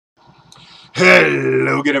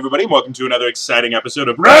Hello again, everybody, and welcome to another exciting episode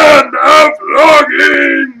of Random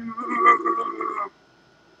Vlogging!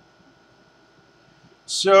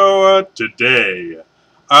 So, today,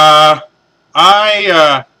 I,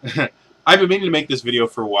 I've been meaning to make this video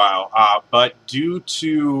for a while, but due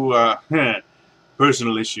to,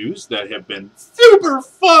 personal issues that have been super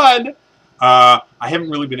fun, I haven't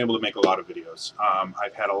really been able to make a lot of videos.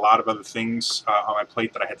 I've had a lot of other things on my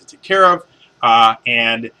plate that I had to take care of,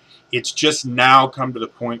 and it's just now come to the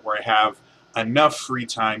point where I have enough free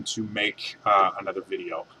time to make another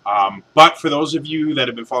video. But for those of you that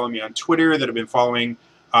have been following me on Twitter, that have been following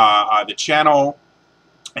the channel,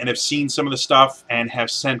 and have seen some of the stuff and have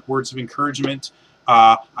sent words of encouragement,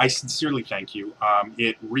 I sincerely thank you.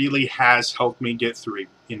 It really has helped me get through an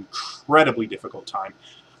incredibly difficult time.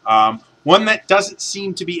 One that doesn't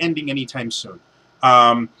seem to be ending anytime soon.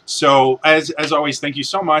 So as always, thank you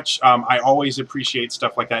so much. I always appreciate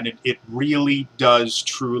stuff like that, and it really does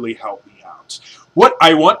truly help me out. What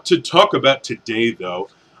I want to talk about today, though,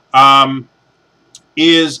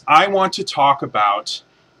 is I want to talk about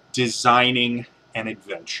designing an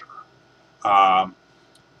adventure.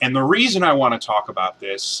 And the reason I want to talk about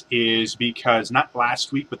this is because not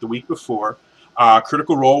last week, but the week before,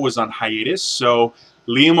 Critical Role was on hiatus, so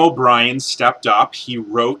Liam O'Brien stepped up. He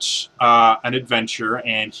wrote an adventure,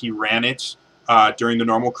 and he ran it during the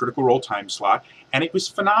normal Critical Role time slot, and it was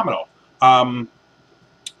phenomenal. Liam,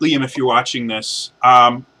 if you're watching this,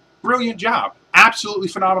 brilliant job. Absolutely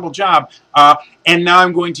phenomenal job. And now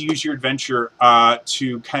I'm going to use your adventure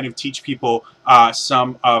to kind of teach people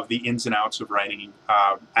some of the ins and outs of writing,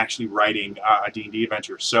 actually writing a D&D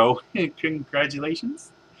adventure. So,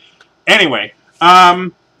 congratulations. Anyway,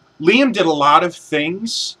 Liam did a lot of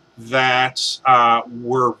things that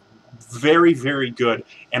were very, very good,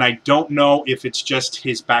 and I don't know if it's just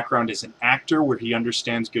his background as an actor, where he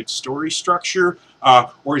understands good story structure,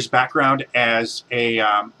 or his background as a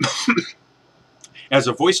as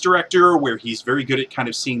a voice director, where he's very good at kind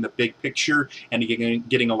of seeing the big picture and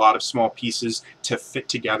getting a lot of small pieces to fit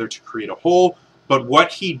together to create a whole. But what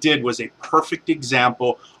he did was a perfect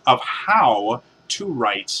example of how to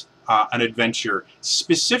write an adventure.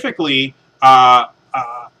 Specifically,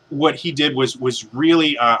 what he did was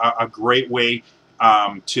really a great way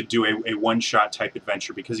to do a one-shot type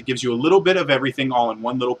adventure, because it gives you a little bit of everything all in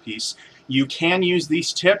one little piece. You can use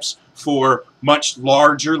these tips for much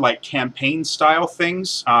larger, like campaign-style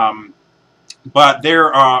things, but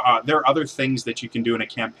there are other things that you can do in a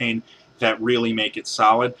campaign that really make it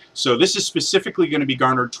solid. So this is specifically going to be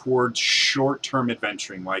garnered towards short-term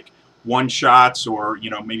adventuring, like one-shots, or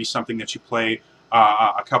maybe something that you play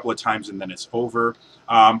a couple of times and then it's over.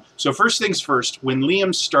 So first things first, when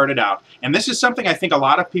Liam started out, and this is something I think a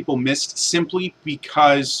lot of people missed simply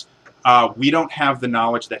because we don't have the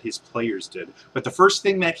knowledge that his players did. But the first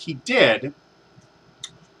thing that he did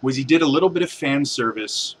was he did a little bit of fan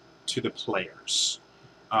service to the players.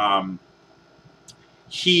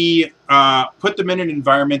 He put them in an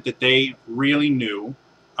environment that they really knew.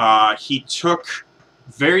 He took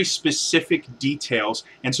very specific details,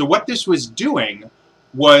 and so what this was doing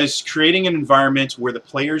was creating an environment where the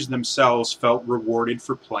players themselves felt rewarded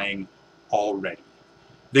for playing already.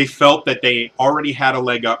 They felt that they already had a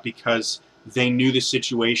leg up because they knew the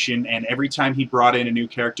situation, and every time he brought in a new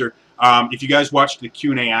character, if you guys watched the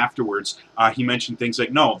Q&A afterwards, he mentioned things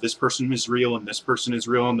like, no, this person is real, and this person is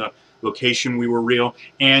real, and the location we were real.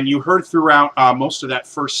 And you heard throughout most of that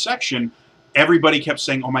first section, everybody kept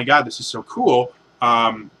saying, oh my god, this is so cool.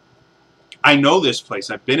 I know this place.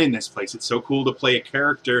 I've been in this place. It's so cool to play a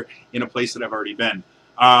character in a place that I've already been.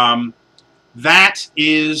 That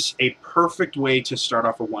is a perfect way to start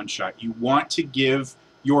off a one-shot. You want to give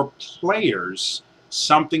your players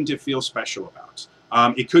something to feel special about.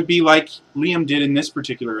 It could be like Liam did in this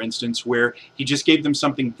particular instance, where he just gave them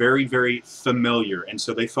something very, very familiar, and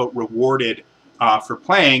so they felt rewarded for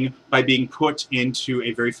playing by being put into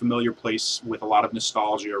a very familiar place with a lot of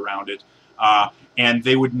nostalgia around it. And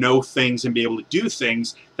they would know things and be able to do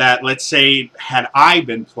things that, let's say, had I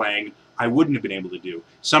been playing, I wouldn't have been able to do.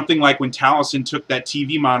 Something like when Taliesin took that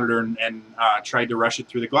TV monitor and tried to rush it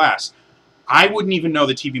through the glass. I wouldn't even know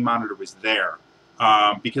the TV monitor was there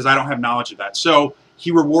because I don't have knowledge of that. So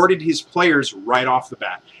he rewarded his players right off the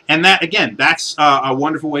bat. And that, again, that's a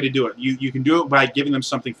wonderful way to do it. You can do it by giving them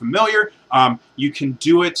something familiar. You can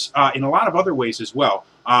do it in a lot of other ways as well.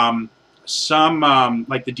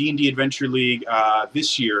 Like the D&D Adventure League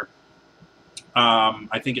this year,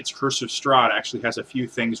 I think it's Curse of Strahd actually has a few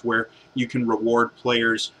things where you can reward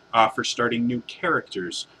players for starting new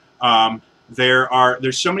characters.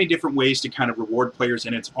 There's so many different ways to kind of reward players,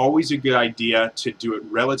 and it's always a good idea to do it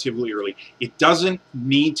relatively early. It doesn't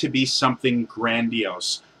need to be something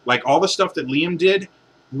grandiose. Like all the stuff that Liam did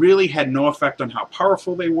really had no effect on how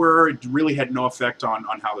powerful they were. It really had no effect on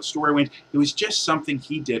how the story went. It was just something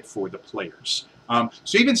he did for the players.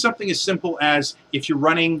 So even something as simple as if you're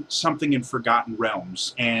running something in Forgotten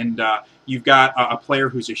Realms and you've got a player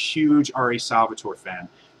who's a huge R.A. Salvatore fan,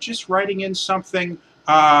 just writing in something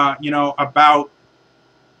about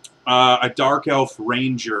a Dark Elf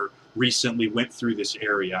Ranger recently went through this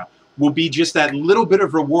area will be just that little bit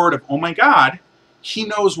of reward of, oh my God, he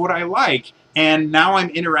knows what I like, and now I'm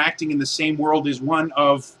interacting in the same world as one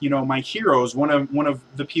of my heroes, one of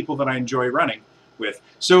the people that I enjoy running with.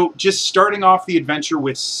 So just starting off the adventure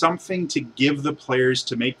with something to give the players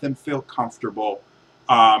to make them feel comfortable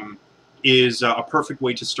is a perfect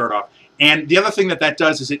way to start off. And the other thing that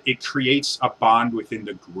does is it creates a bond within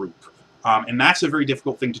the group. And that's a very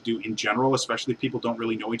difficult thing to do in general, especially if people don't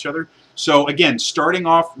really know each other. So again, starting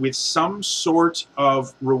off with some sort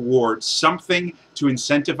of reward, something to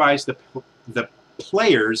incentivize the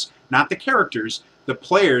players, not the characters, the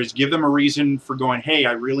players, give them a reason for going, hey,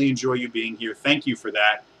 I really enjoy you being here. Thank you for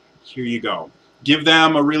that. Here you go. Give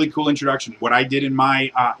them a really cool introduction. What I did in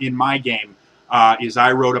my game is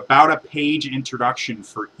I wrote about a page introduction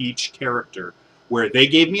for each character, where they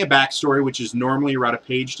gave me a backstory, which is normally around a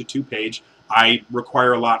page to 2 page. I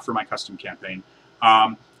require a lot for my custom campaign.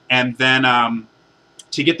 And then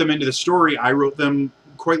to get them into the story, I wrote them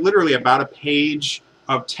quite literally about a page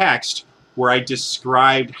of text where I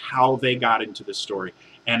described how they got into the story.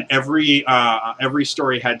 And every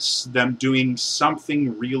story had them doing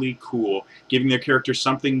something really cool, giving their character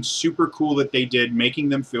something super cool that they did, making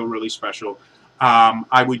them feel really special.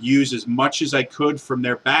 I would use as much as I could from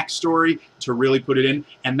their backstory to really put it in,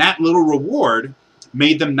 and that little reward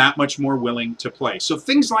made them that much more willing to play. So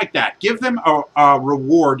things like that. Give them a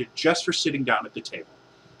reward just for sitting down at the table.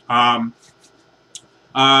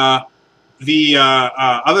 The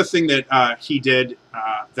other thing that he did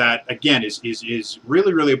that, again, is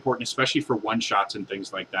really, really important, especially for one-shots and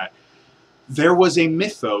things like that, there was a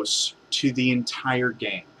mythos to the entire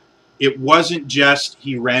game. It wasn't just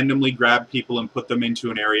he randomly grabbed people and put them into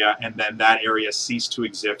an area and then that area ceased to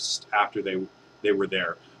exist after they were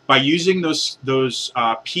there. By using those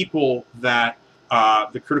people that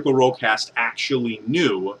the Critical Role cast actually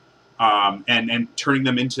knew and turning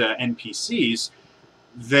them into NPCs,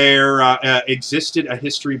 there existed a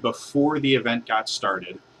history before the event got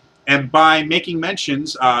started. And by making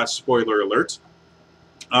mentions, spoiler alert,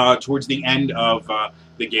 towards the end of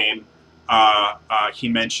the game, he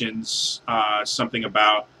mentions something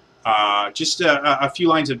about just a few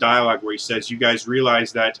lines of dialogue where he says, you guys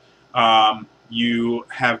realize that you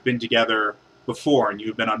have been together before and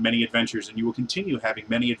you've been on many adventures and you will continue having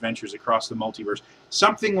many adventures across the multiverse.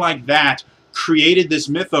 Something like that created this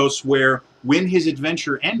mythos where when his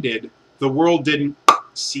adventure ended, the world didn't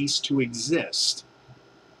cease to exist.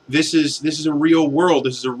 This is a real world.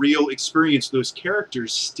 This is a real experience. Those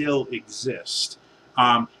characters still exist.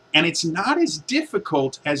 And it's not as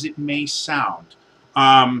difficult as it may sound.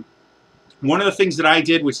 One of the things that I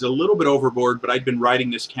did, which is a little bit overboard, but I'd been writing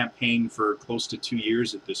this campaign for close to 2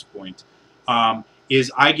 years at this point,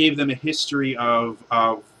 is I gave them a history of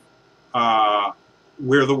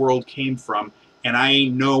where the world came from, and I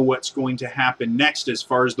know what's going to happen next as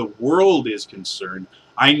far as the world is concerned.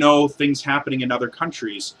 I know things happening in other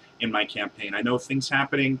countries in my campaign. I know things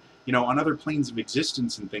happening, on other planes of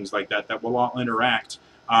existence and things like that that will all interact.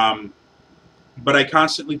 But I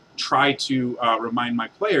constantly try to remind my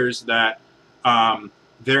players that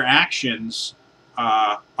their actions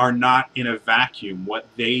are not in a vacuum. What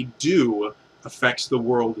they do affects the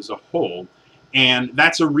world as a whole. And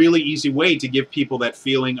that's a really easy way to give people that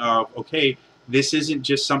feeling of, okay, this isn't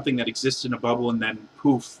just something that exists in a bubble and then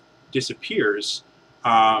poof, disappears.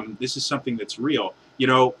 This is something that's real.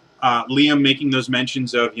 Liam making those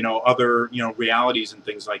mentions of, other, realities and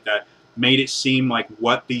things like that made it seem like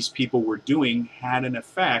what these people were doing had an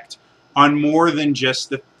effect on more than just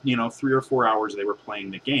the, 3 or 4 hours they were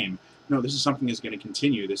playing the game. No, this is something that's going to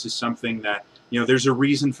continue. This is something that, there's a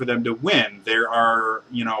reason for them to win. There are,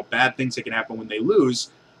 bad things that can happen when they lose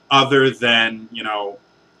other than,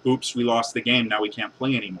 oops, we lost the game, now we can't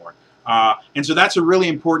play anymore. And so that's a really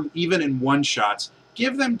important, even in one-shots,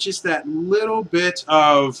 give them just that little bit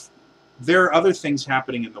of, there are other things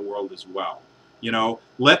happening in the world as well.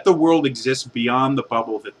 Let the world exist beyond the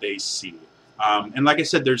bubble that they see. And like I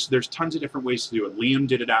said, there's tons of different ways to do it. Liam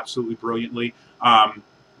did it absolutely brilliantly.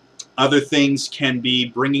 Other things can be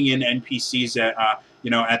bringing in NPCs at,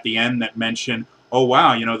 at the end that mention, oh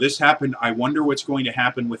wow, you know, this happened. I wonder what's going to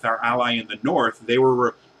happen with our ally in the north. They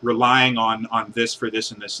were relying on this for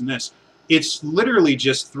this and this and this. It's literally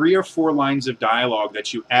just 3 or 4 lines of dialogue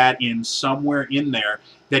that you add in somewhere in there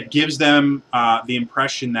that gives them the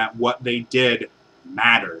impression that what they did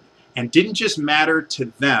mattered, and didn't just matter to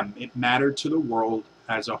them, it mattered to the world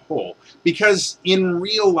as a whole. Because in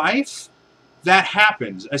real life, that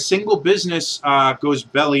happens. A single business goes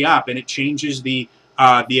belly up, and it changes the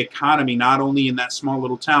economy, not only in that small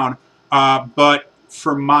little town, but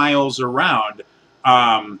for miles around.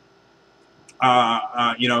 Um,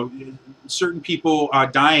 you know, certain people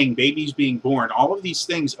dying, babies being born, all of these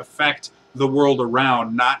things affect the world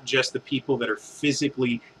around, not just the people that are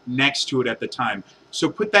physically next to it at the time. So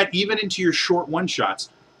put that even into your short one-shots.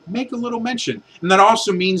 Make a little mention. And that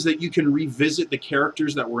also means that you can revisit the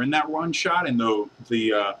characters that were in that one-shot and the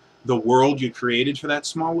world you created for that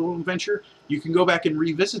small little adventure. You can go back and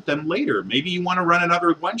revisit them later. Maybe you want to run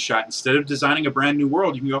another one-shot. Instead of designing a brand new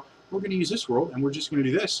world, you can go, we're going to use this world, and we're just going to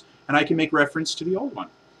do this. And I can make reference to the old one.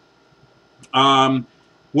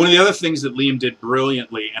 One of the other things that Liam did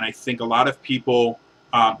brilliantly, and I think a lot of people,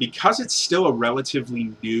 because it's still a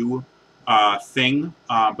relatively new thing,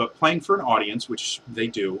 but playing for an audience, which they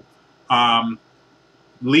do,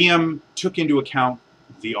 Liam took into account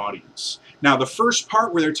the audience. Now, the first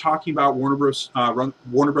part where they're talking about Warner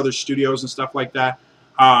Brothers Studios and stuff like that,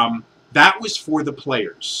 that was for the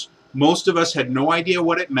players. Most of us had no idea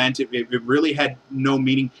what it meant. It really had no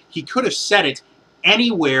meaning. He could have said it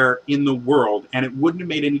anywhere in the world, and it wouldn't have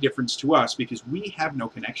made any difference to us because we have no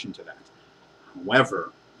connection to that.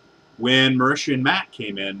 However, when Marisha and Matt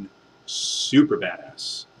came in, super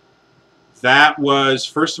badass. That was,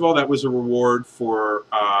 first of all, that was a reward for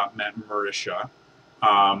Matt and Marisha,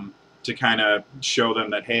 to kind of show them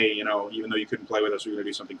that, hey, you know, even though you couldn't play with us, we're going to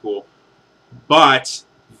do something cool. But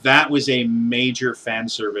that was a major fan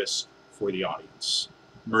service for the audience.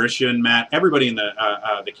 Marisha and Matt, everybody in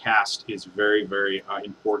the cast is very, very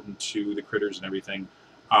important to the critters and everything.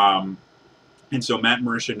 And so Matt and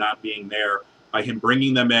Marisha not being there, by him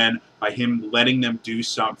bringing them in, by him letting them do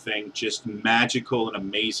something just magical and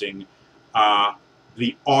amazing,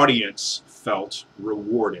 the audience felt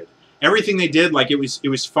rewarded. Everything they did, like it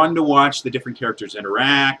was fun to watch the different characters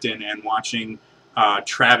interact, and watching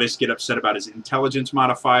Travis get upset about his intelligence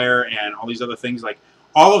modifier and all these other things. Like,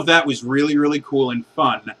 all of that was really, really cool and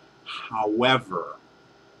fun. However,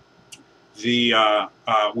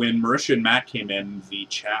 when Marisha and Matt came in, the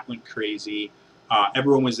chat went crazy.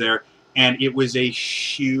 Everyone was there, and it was a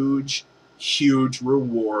huge, huge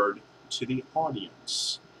reward to the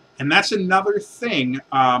audience. And that's another thing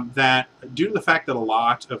that, due to the fact that a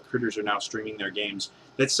lot of critters are now streaming their games,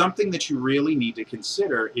 that's something that you really need to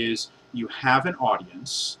consider is you have an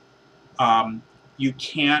audience. You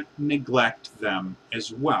can't neglect them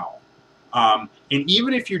as well. And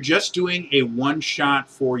even if you're just doing a one-shot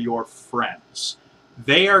for your friends,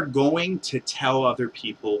 they are going to tell other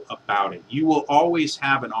people about it. You will always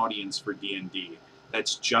have an audience for D&D.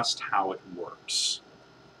 That's just how it works.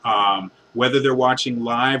 Whether they're watching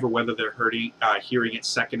live or whether they're hearing it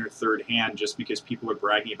second or third hand just because people are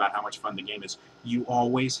bragging about how much fun the game is, you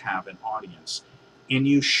always have an audience. And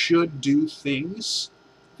you should do things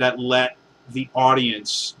that let the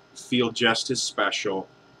audience feel just as special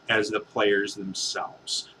as the players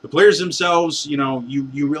themselves. The players themselves, you know,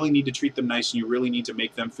 you really need to treat them nice, and you really need to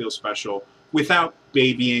make them feel special without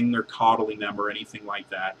babying or coddling them or anything like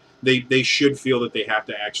that. They should feel that they have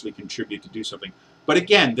to actually contribute to do something. But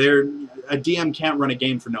again, a DM can't run a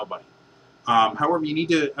game for nobody. However, you need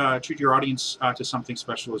to treat your audience to something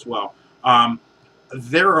special as well.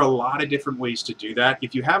 There are a lot of different ways to do that.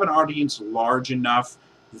 If you have an audience large enough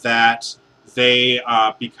that they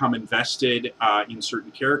become invested in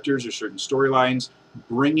certain characters or certain storylines,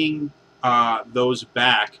 bringing those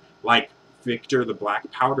back, like Victor the Black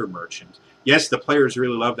Powder Merchant. Yes, the players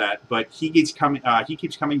really love that, but he keeps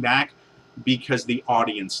coming back because the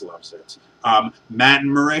audience loves it. Matt and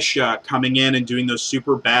Marisha coming in and doing those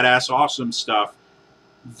super badass awesome stuff,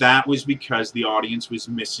 that was because the audience was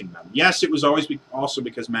missing them. Yes, it was always also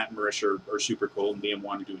because Matt and Marisha are super cool and Liam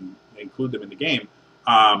wanted to include them in the game.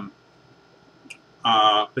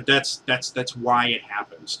 But that's why it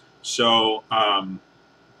happens. So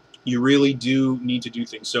you really do need to do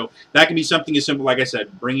things. So that can be something as simple, like I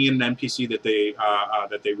said, bringing in an NPC that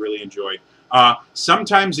they really enjoy.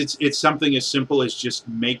 Sometimes it's something as simple as just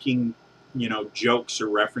making, you know, jokes or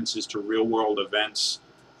references to real world events.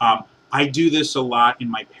 I do this a lot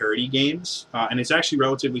in my parody games, and it's actually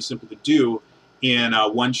relatively simple to do in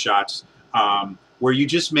one-shots. where you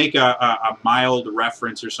just make a mild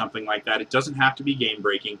reference or something like that. It doesn't have to be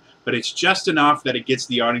game-breaking, but it's just enough that it gets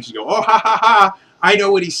the audience to go, oh, ha, ha, ha, I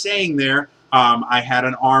know what he's saying there. I had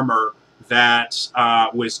an armor that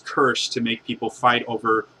was cursed to make people fight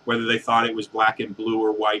over whether they thought it was black and blue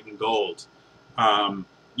or white and gold.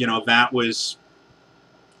 You know, that was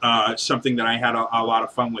something that I had a lot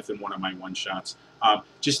of fun with in one of my one-shots.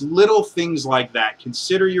 Just little things like that.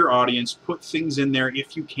 Consider your audience. Put things in there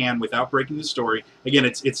if you can without breaking the story. Again,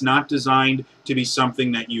 it's not designed to be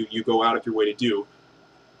something that you go out of your way to do.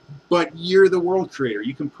 But you're the world creator.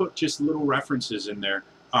 You can put just little references in there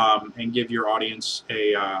and give your audience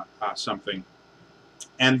a something.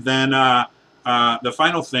 And then the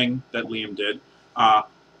final thing that Liam did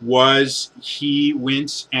was he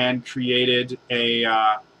went and created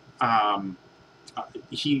a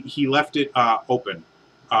he left it open.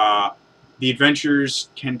 The adventurers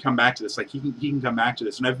can come back to this. Like he can come back to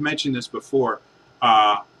this. And I've mentioned this before.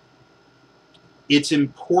 It's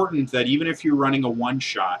important that even if you're running a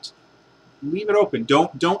one-shot, leave it open.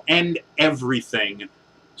 Don't end everything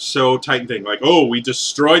so tight and thing. Like, oh, we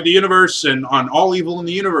destroyed the universe and on all evil in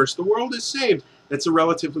the universe, the world is saved. That's a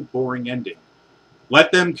relatively boring ending.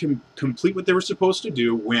 Let them complete what they were supposed to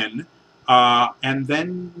do, win, and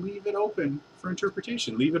then leave it open for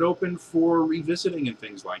interpretation. Leave it open for revisiting and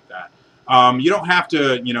things like that. You don't have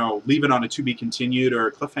to, you know, leave it on a to be continued or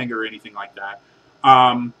a cliffhanger or anything like that.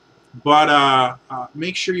 But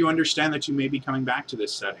make sure you understand that you may be coming back to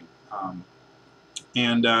this setting.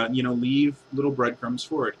 And you know, leave little breadcrumbs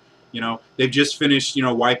for it. You know, they've just finished, you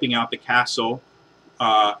know, wiping out the castle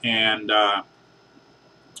and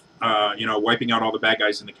you know, wiping out all the bad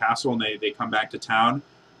guys in the castle, and they come back to town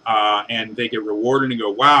and they get rewarded and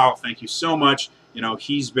go, wow, thank you so much. You know,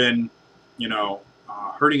 he's been, you know,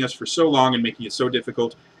 hurting us for so long and making it so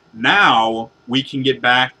difficult. Now we can get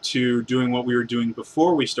back to doing what we were doing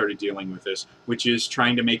before we started dealing with this, which is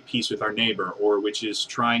trying to make peace with our neighbor, or which is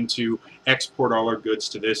trying to export all our goods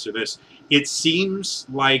to this or this. It seems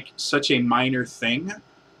like such a minor thing,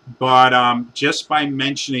 but just by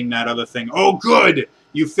mentioning that other thing, oh good,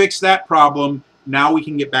 you fixed that problem, now we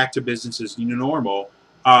can get back to business as normal.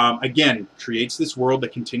 Again, creates this world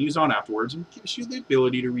that continues on afterwards and gives you the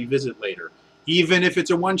ability to revisit later. Even if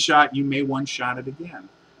it's a one-shot, you may one-shot it again.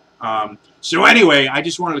 So anyway, I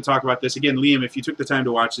just wanted to talk about this. Again, Liam, if you took the time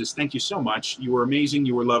to watch this, thank you so much. You were amazing.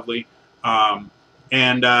 You were lovely.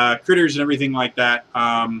 And critters and everything like that.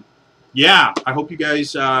 Yeah, I hope you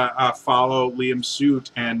guys follow Liam's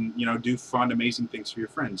suit and, you know, do fun, amazing things for your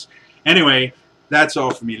friends. Anyway, that's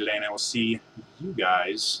all for me today, and I will see you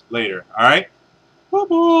guys later. All right?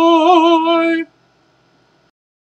 Bye-bye.